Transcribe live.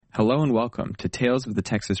Hello and welcome to Tales of the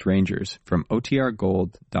Texas Rangers from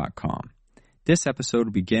OTRGold.com. This episode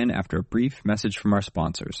will begin after a brief message from our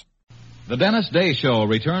sponsors. The Dennis Day Show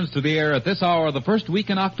returns to the air at this hour the first week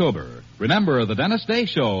in October. Remember, the Dennis Day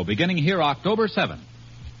Show beginning here October 7th.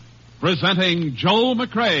 Presenting Joel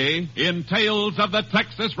McCrea in Tales of the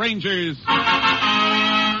Texas Rangers.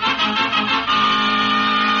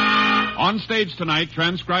 On stage tonight,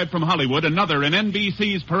 transcribed from Hollywood, another in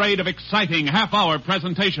NBC's parade of exciting half-hour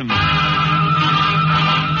presentations.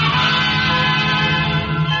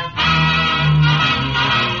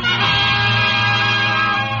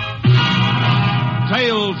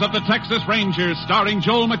 Tales of the Texas Rangers, starring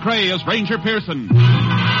Joel McCrea as Ranger Pearson.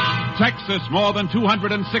 Texas, more than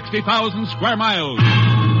 260,000 square miles.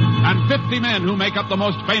 And 50 men who make up the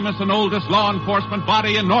most famous and oldest law enforcement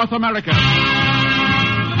body in North America.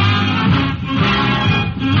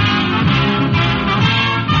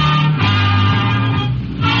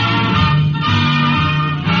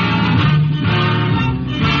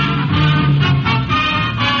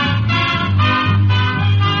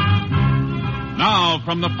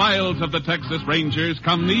 From the files of the Texas Rangers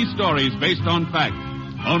come these stories based on fact.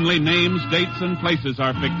 Only names, dates, and places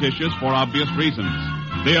are fictitious for obvious reasons.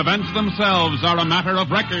 The events themselves are a matter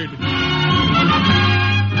of record.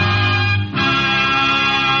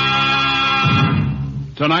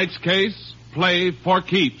 Tonight's case, play for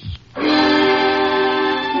keeps.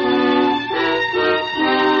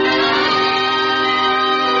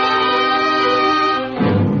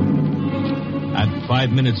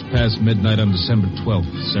 5 minutes past midnight on December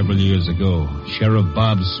 12th, several years ago, Sheriff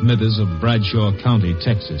Bob Smithers of Bradshaw County,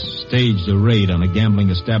 Texas, staged a raid on a gambling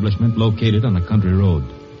establishment located on a country road.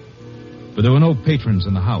 But there were no patrons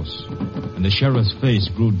in the house, and the sheriff's face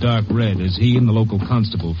grew dark red as he and the local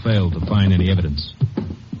constable failed to find any evidence.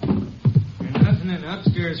 There's nothing in the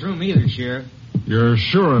upstairs room either, Sheriff. You're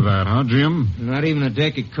sure of that, huh, Jim? Not even a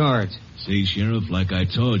deck of cards. See, Sheriff, like I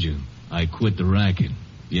told you, I quit the racket.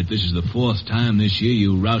 Yet this is the fourth time this year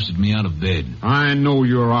you rousted me out of bed. I know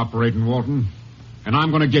you're operating, Walton, and I'm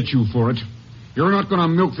going to get you for it. You're not going to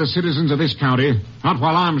milk the citizens of this county, not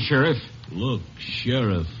while I'm sheriff. Look,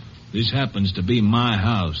 Sheriff, this happens to be my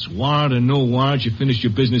house. Warrant or no warrant, you finished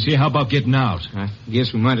your business here. How about getting out? I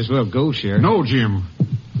guess we might as well go, Sheriff. No, Jim.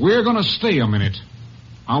 We're going to stay a minute.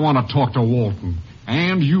 I want to talk to Walton,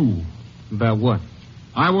 and you. About what?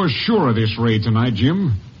 I was sure of this raid tonight,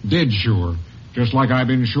 Jim. Dead sure. Just like I've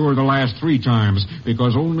been sure the last 3 times,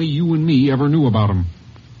 because only you and me ever knew about them.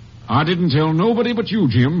 I didn't tell nobody but you,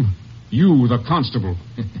 Jim. You, the constable.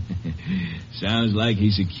 Sounds like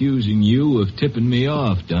he's accusing you of tipping me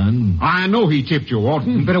off, Dunn. I know he tipped you,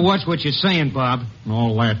 Walton. You better watch what you're saying, Bob.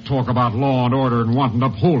 All that talk about law and order and wanting to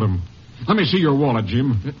uphold them. Let me see your wallet,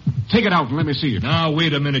 Jim. Take it out and let me see it. Now,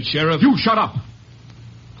 wait a minute, Sheriff. You shut up.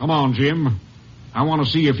 Come on, Jim. I want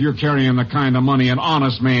to see if you're carrying the kind of money an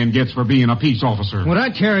honest man gets for being a peace officer. What I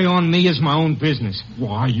carry on me is my own business.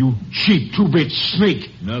 Why, you cheap 2-bit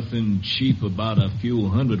snake. Nothing cheap about a few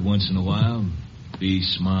hundred once in a while. Be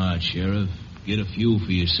smart, Sheriff. Get a few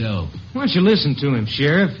for yourself. Why don't you listen to him,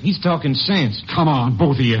 Sheriff? He's talking sense. Come on,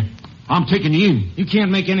 both of you. I'm taking you in. You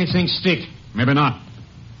can't make anything stick. Maybe not.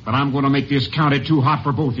 But I'm going to make this county too hot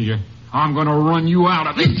for both of you. I'm going to run you out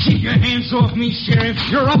of it. Keep your hands off me, Sheriff.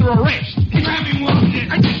 You're under arrest. Grab him,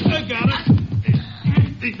 Walton. I got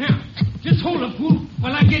it. Now, just hold it, fool,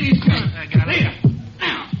 while I get his gun. I got it. There.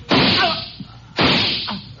 Now.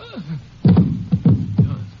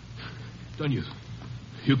 Dunn,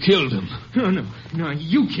 you killed him. No,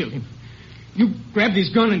 you killed him. You grabbed his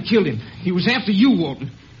gun and killed him. He was after you,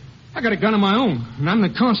 Walton. I got a gun of my own, and I'm the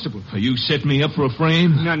constable. You set me up for a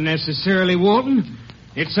frame? Not necessarily, Walton.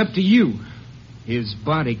 It's up to you. His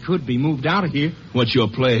body could be moved out of here. What's your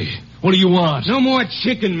play? What do you want? No more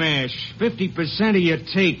chicken mash. 50% of your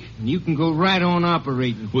take, and you can go right on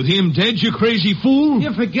operating. With him dead, you crazy fool?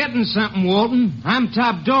 You're forgetting something, Walton. I'm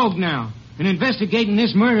top dog now, and investigating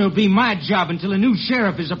this murder will be my job until a new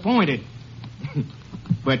sheriff is appointed.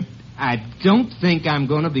 But I don't think I'm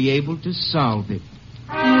going to be able to solve it.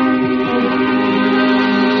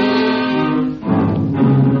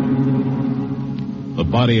 The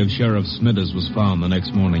body of Sheriff Smithers was found the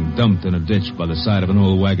next morning, dumped in a ditch by the side of an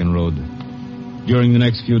old wagon road. During the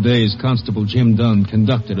next few days, Constable Jim Dunn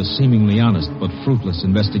conducted a seemingly honest but fruitless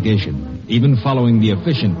investigation, even following the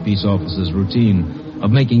efficient peace officer's routine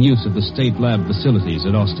of making use of the state lab facilities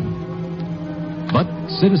at Austin. But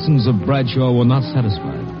citizens of Bradshaw were not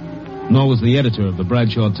satisfied, nor was the editor of the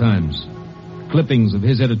Bradshaw Times. Clippings of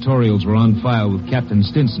his editorials were on file with Captain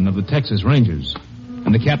Stinson of the Texas Rangers,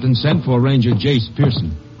 and the captain sent for Ranger Jace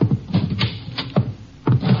Pearson.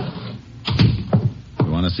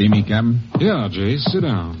 You want to to see me, Captain? Yeah, Jace, sit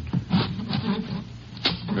down.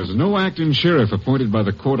 There's no acting sheriff appointed by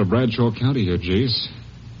the court of Bradshaw County here, Jace.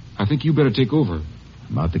 I think you better take over.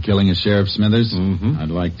 About the killing of Sheriff Smithers? Mm-hmm. I'd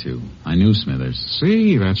like to. I knew Smithers.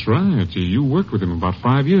 See, that's right. You worked with him about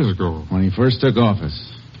 5 years ago. When he first took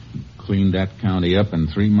office, cleaned that county up in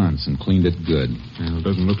 3 months and cleaned it good. Well, it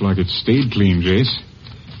doesn't look like it stayed clean, Jace.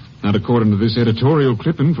 Not according to this editorial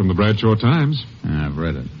clipping from the Bradshaw Times. I've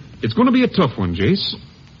read it. It's going to be a tough one, Jace.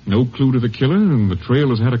 No clue to the killer, and the trail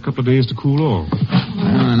has had a couple of days to cool off.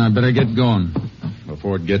 Well, and I better get going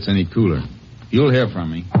before it gets any cooler. You'll hear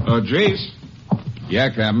from me. Jace? Yeah,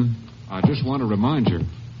 Captain? I just want to remind you,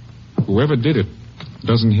 whoever did it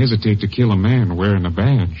doesn't hesitate to kill a man wearing a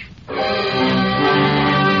badge.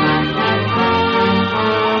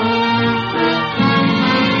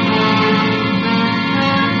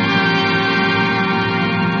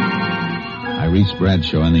 I reached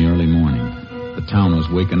Bradshaw in the early morning. The town was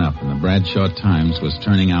waking up, and the Bradshaw Times was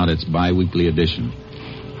turning out its bi-weekly edition.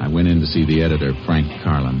 I went in to see the editor, Frank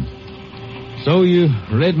Carlin. So you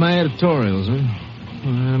read my editorials, huh?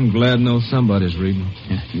 Well, I'm glad to know somebody's reading.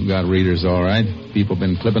 Yeah, you got readers, all right. People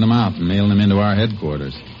been clipping them out and mailing them into our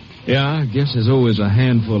headquarters. Yeah, I guess there's always a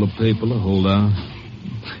handful of people to hold out.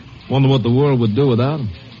 Wonder what the world would do without them.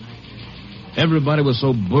 Everybody was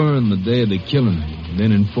so burned the day of the killing.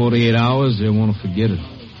 Then in 48 hours, they want to forget it.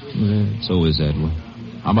 Yeah, it's always that way.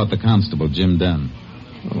 How about the constable, Jim Dunn?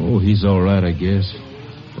 Oh, he's all right, I guess.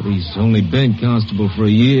 But he's only been constable for a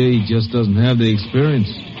year. He just doesn't have the experience.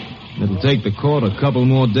 It'll take the court a couple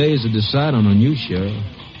more days to decide on a new sheriff.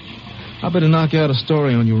 I better knock out a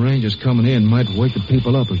story on you Rangers coming in. Might wake the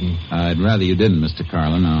people up again. I'd rather you didn't, Mr.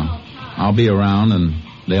 Carlin. I'll be around, and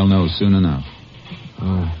they'll know soon enough.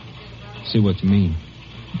 Oh, see what you mean.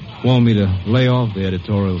 Want me to lay off the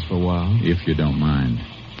editorials for a while? If you don't mind.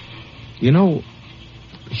 You know,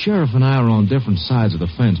 the sheriff and I are on different sides of the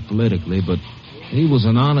fence politically, but he was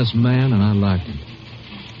an honest man, and I liked him.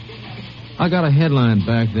 I got a headline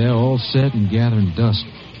back there, all set and gathering dust.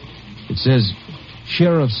 It says,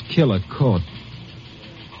 Sheriff's Killer Caught.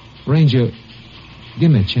 Ranger,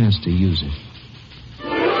 give me a chance to use it.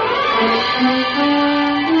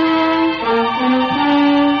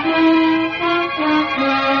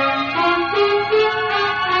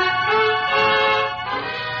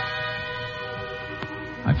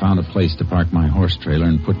 I found a place to park my horse trailer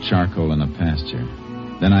and put charcoal in a pasture.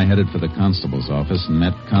 Then I headed for the constable's office and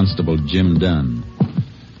met Constable Jim Dunn.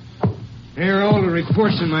 Here are all the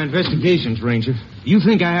reports in my investigations, Ranger. You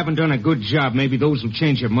think I haven't done a good job, maybe those will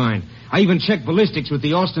change your mind. I even checked ballistics with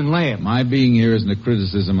the Austin lab. My being here isn't a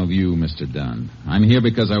criticism of you, Mr. Dunn. I'm here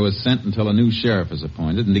because I was sent until a new sheriff is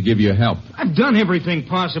appointed and to give you help. I've done everything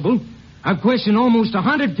possible. I've questioned almost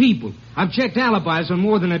 100 people. I've checked alibis on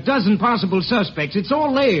more than a dozen possible suspects. It's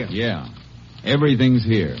all there. Yeah. Everything's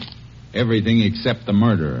here. Everything except the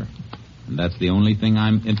murderer. And that's the only thing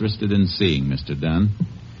I'm interested in seeing, Mr. Dunn.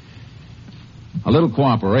 A little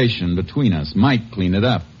cooperation between us might clean it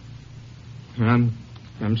up. I'm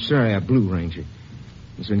sorry I blew, Ranger.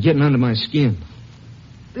 It's been getting under my skin.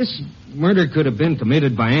 This murder could have been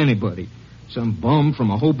committed by anybody. Some bum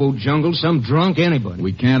from a hobo jungle, some drunk, anybody.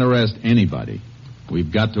 We can't arrest anybody.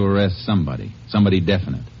 We've got to arrest somebody. Somebody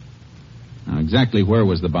definite. Now, exactly where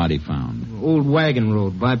was the body found? Old Wagon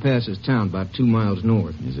Road, bypasses town about 2 miles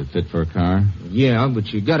north. Is it fit for a car? Yeah, but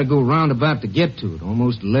you got to go roundabout to get to it,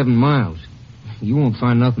 almost 11 miles. You won't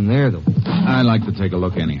find nothing there, though. I'd like to take a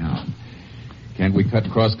look anyhow. Can't we cut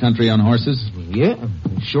cross-country on horses? Yeah,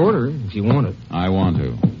 shorter if you want it. I want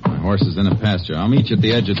to. My horse is in a pasture. I'll meet you at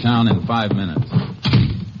the edge of town in 5 minutes.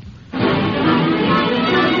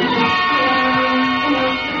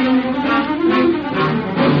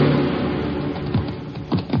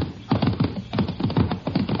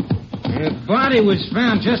 The body was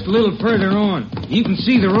found just a little further on. You can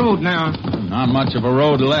see the road now. Not much of a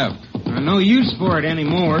road left. No use for it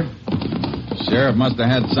anymore. The sheriff must have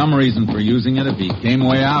had some reason for using it if he came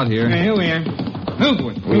way out here. Here we are. Oh,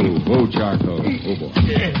 boy. Whoa, charcoal. Oh, boy.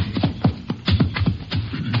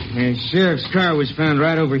 The sheriff's car was found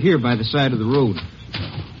right over here by the side of the road.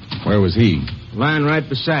 Where was he? Lying right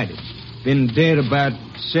beside it. Been dead about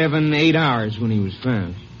 7-8 hours when he was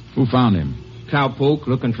found. Who found him? Cowpoke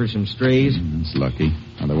looking for some strays. That's lucky.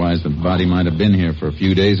 Otherwise, the body might have been here for a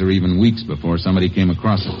few days or even weeks before somebody came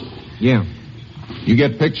across it. Yeah. You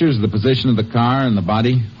get pictures of the position of the car and the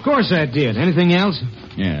body? Of course I did. Anything else?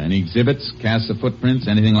 Yeah. Any exhibits, casts of footprints,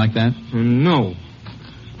 anything like that? No.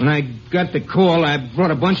 When I got the call, I brought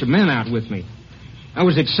a bunch of men out with me. I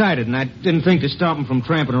was excited, and I didn't think to stop them from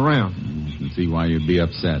tramping around. I can see why you'd be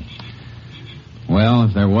upset. Well,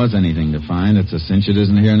 if there was anything to find, it's a cinch it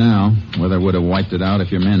isn't here now. Weather would have wiped it out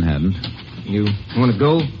if your men hadn't. You want to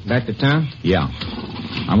go back to town? Yeah.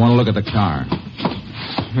 I want to look at the car.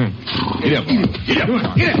 Get up. Get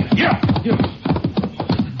up.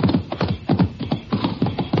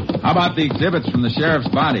 How about the exhibits from the sheriff's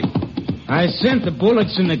body? I sent the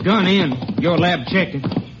bullets and the gun in. Your lab checked it.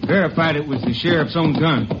 Verified it was the sheriff's own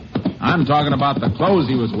gun. I'm talking about the clothes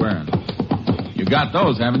he was wearing. You got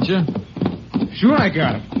those, haven't you? Sure I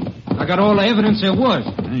got it. I got all the evidence there was.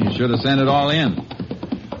 You should have sent it all in.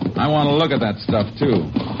 I want to look at that stuff, too.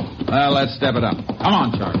 Well, let's step it up. Come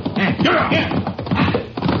on, Charlie.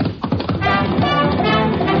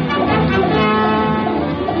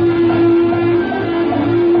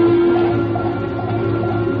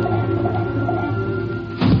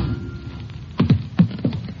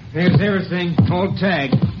 There's everything, all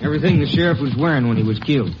tagged. Everything the sheriff was wearing when he was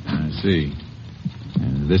killed. I see.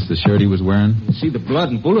 Is this the shirt he was wearing? You see the blood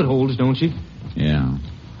and bullet holes, don't you? Yeah.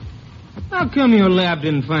 How come your lab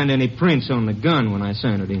didn't find any prints on the gun when I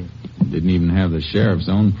sent it in? Didn't even have the sheriff's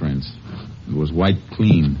own prints. It was wiped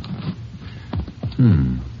clean.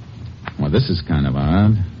 Well, this is kind of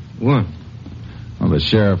odd. What? Well, the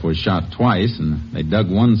sheriff was shot twice, and they dug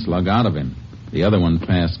one slug out of him. The other one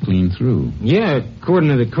passed clean through. Yeah, according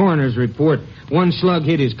to the coroner's report, one slug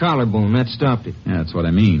hit his collarbone. That stopped it. Yeah, that's what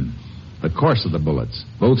I mean. The course of the bullets.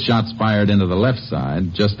 Both shots fired into the left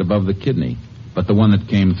side, just above the kidney. But the one that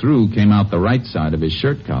came through came out the right side of his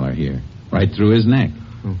shirt collar here, right through his neck.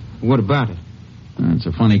 What about it? It's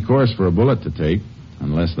a funny course for a bullet to take,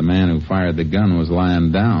 unless the man who fired the gun was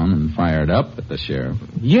lying down and fired up at the sheriff.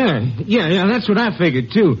 Yeah, that's what I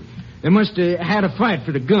figured, too. They must have had a fight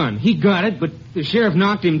for the gun. He got it, but the sheriff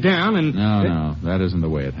knocked him down and... No, that isn't the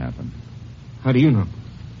way it happened. How do you know?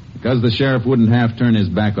 Because the sheriff wouldn't half turn his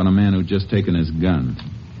back on a man who'd just taken his gun.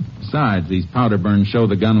 Besides, these powder burns show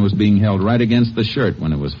the gun was being held right against the shirt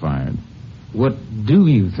when it was fired. What do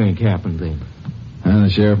you think happened then? The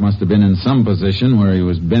sheriff must have been in some position where he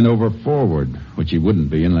was bent over forward, which he wouldn't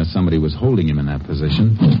be unless somebody was holding him in that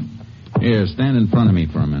position. Here, stand in front of me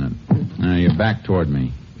for a minute. Now, you're back toward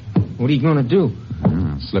me. What are you going to do?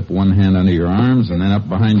 Slip one hand under your arms and then up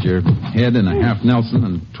behind your head in a half Nelson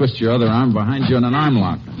and twist your other arm behind you in an arm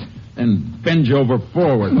lock. Then bend you over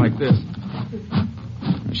forward like this.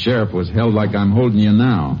 The sheriff was held like I'm holding you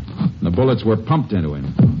now. The bullets were pumped into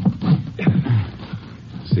him.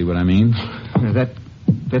 See what I mean?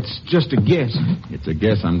 That's just a guess. It's a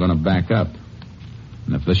guess I'm going to back up.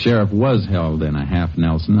 And if the sheriff was held in a half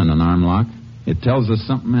Nelson and an arm lock, it tells us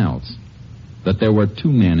something else. That there were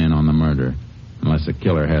two men in on the murder, unless the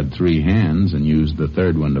killer had three hands and used the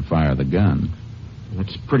third one to fire the gun.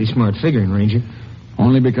 That's pretty smart figuring, Ranger.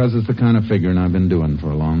 Only because it's the kind of figuring I've been doing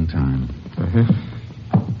for a long time.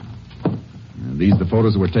 These the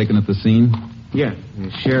photos that were taken at the scene? Yeah,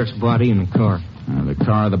 the sheriff's body and the car.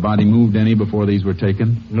 The body moved any before these were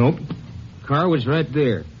taken? Nope. Car was right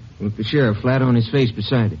there, with the sheriff flat on his face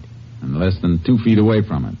beside it. And less than 2 feet away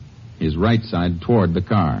from it. His right side toward the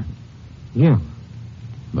car. Yeah.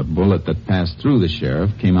 The bullet that passed through the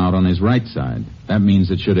sheriff came out on his right side. That means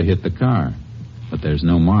it should have hit the car. But there's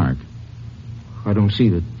no mark. I don't see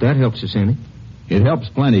that helps us any. It helps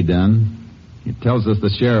plenty, Dunn. It tells us the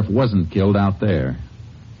sheriff wasn't killed out there.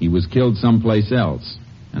 He was killed someplace else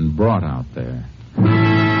and brought out there.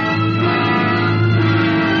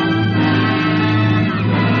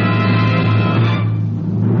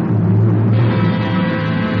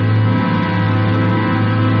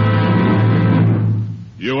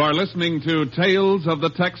 You are listening to Tales of the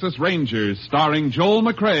Texas Rangers, starring Joel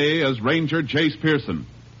McCrea as Ranger Jace Pearson.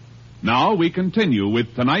 Now we continue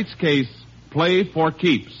with tonight's case, Play for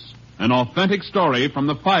Keeps, an authentic story from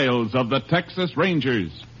the files of the Texas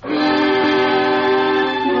Rangers.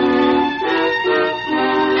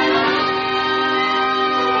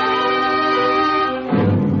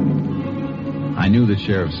 I knew that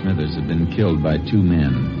Sheriff Smithers had been killed by two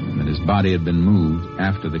men, and that his body had been moved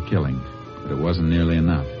after the killing. But it wasn't nearly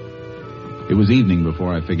enough. It was evening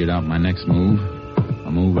before I figured out my next move, a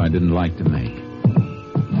move I didn't like to make.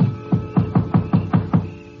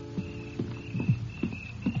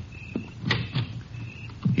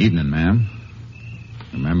 Evening, ma'am.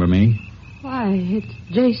 Remember me? Why, it's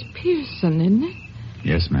Jace Pearson, isn't it?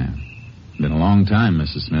 Yes, ma'am. Been a long time,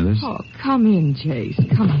 Mrs. Smithers. Oh, come in, Jace.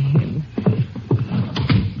 Come in.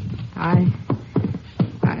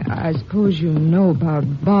 I suppose you know about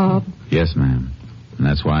Bob. Yes, ma'am. And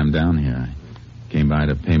that's why I'm down here. I came by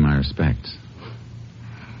to pay my respects.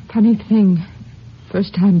 Funny thing.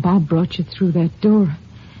 First time Bob brought you through that door,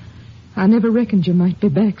 I never reckoned you might be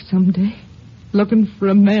back someday. looking for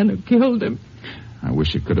a man who killed him. I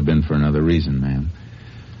wish it could have been for another reason, ma'am.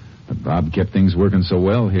 But Bob kept things working so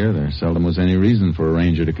well here, there seldom was any reason for a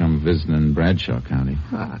ranger to come visiting in Bradshaw County.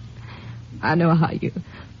 I know how you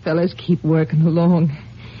fellas keep working along.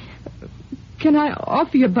 Can I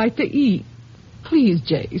offer you a bite to eat? Please,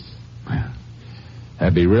 Jace. Well,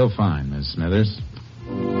 that'd be real fine, Miss Smithers.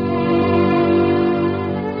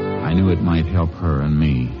 I knew it might help her and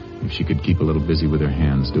me if she could keep a little busy with her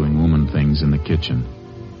hands doing woman things in the kitchen.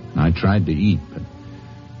 And I tried to eat, but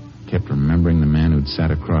kept remembering the man who'd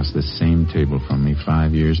sat across this same table from me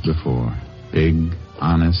 5 years before. Big,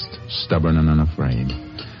 honest, stubborn, and unafraid.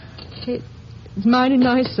 It's mighty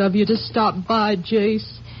nice of you to stop by,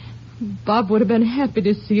 Jace. Bob would have been happy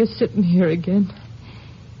to see you sitting here again.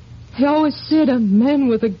 He always said a man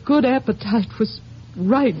with a good appetite was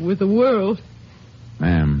right with the world.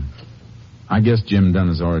 Ma'am, I guess Jim Dunn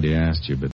has already asked you, but